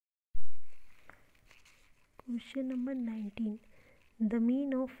Question number 19. The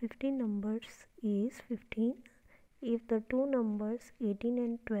mean of 15 numbers is 15. If the two numbers 18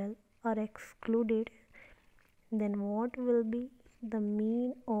 and 12 are excluded, then what will be the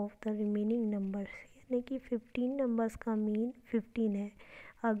mean of the remaining numbers? यानी कि 15 numbers का mean 15 है.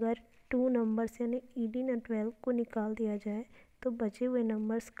 अगर two numbers यानी 18 और 12 को निकाल दिया जाए तो बचे हुए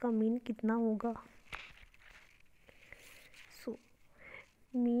नंबर्स का मीन कितना होगा? सो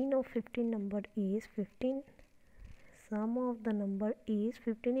mean of 15 number is 15. Sum of the number is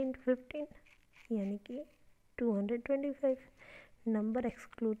 15 into 15 यानी कि 225. नंबर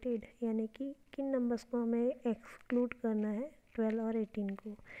एक्सक्लूडेड यानी कि किन नंबर्स को हमें एक्सक्लूड करना है? 12 और 18 को.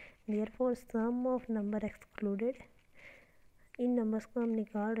 Therefore some of number excluded, in numbers को हम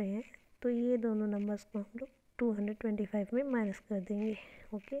निकाल रहे हैं तो ये दोनों नंबर्स को हम लोग 225 में माइनस कर देंगे.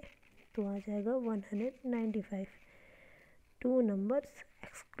 ओके, तो आ जाएगा 195. टू नंबर्स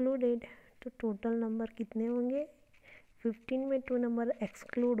एक्सक्लूडेड, तो टोटल नंबर कितने होंगे? 15 में टू नंबर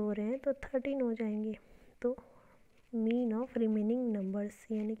एक्सक्लूड हो रहे हैं तो 13 हो जाएंगे. तो मीन ऑफ रिमेनिंग नंबर्स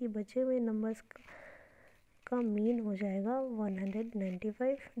यानी कि बचे हुए नंबर्स का मीन हो जाएगा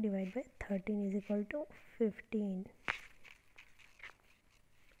 195 divide by 13 is equal to 15.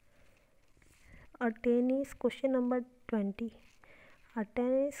 Tennis question number 20. A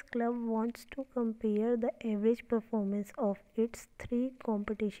tennis club wants to compare the average performance of its 3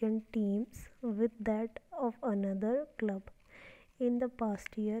 competition teams with that of another club. In the past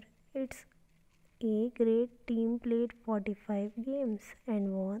year, its A grade team played 45 games and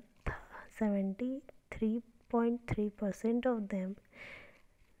won 73.3% of them.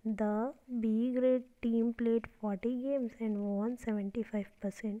 The B grade team played 40 games and won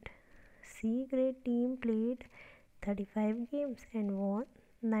 75%. C grade team played 35 games and won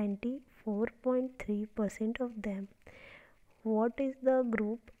 94.3% of them. What is the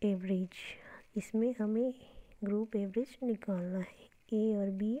group average? इसमें हमें group average निकालना है ए और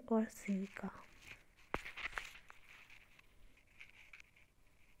B और सी का.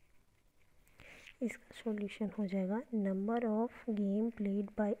 इसका solution हो जाएगा number of game played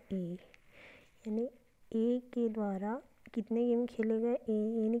by ए, यानी ए के द्वारा कितने गेम खेले गए.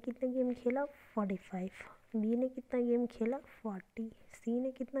 ए ने कितने गेम खेला? 45. बी ने कितना गेम खेला? 40. सी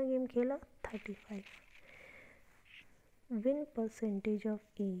ने कितना गेम खेला? 35. विन परसेंटेज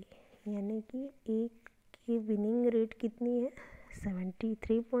ऑफ ए, यानी कि ए की विनिंग रेट कितनी है?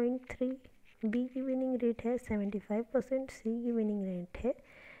 73.3. बी की विनिंग रेट है 75%. सी की विनिंग रेट है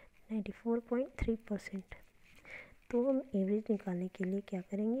 94.3%. तो हम एवरेज निकालने के लिए क्या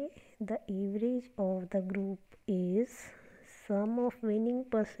करेंगे? The average of the group is some of winning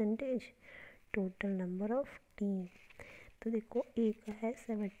percentage total number of team. तो देखो ए का है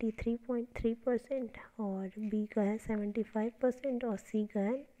 73.3% और बी का है 75% और सी का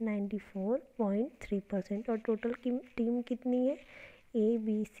है 94.3%. और टोटल की टीम कितनी है? ए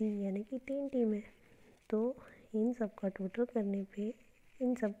बी सी, यानी कि 3 टीम है. तो इन सब का टोटल करने पे,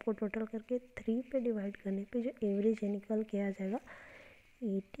 इन सबको टोटल करके 3 पे डिवाइड करने पे जो एवरेज है निकल के आ जाएगा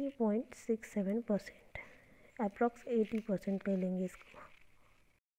 80.67%. अप्रॉक्स 80% ले लेंगे इसको.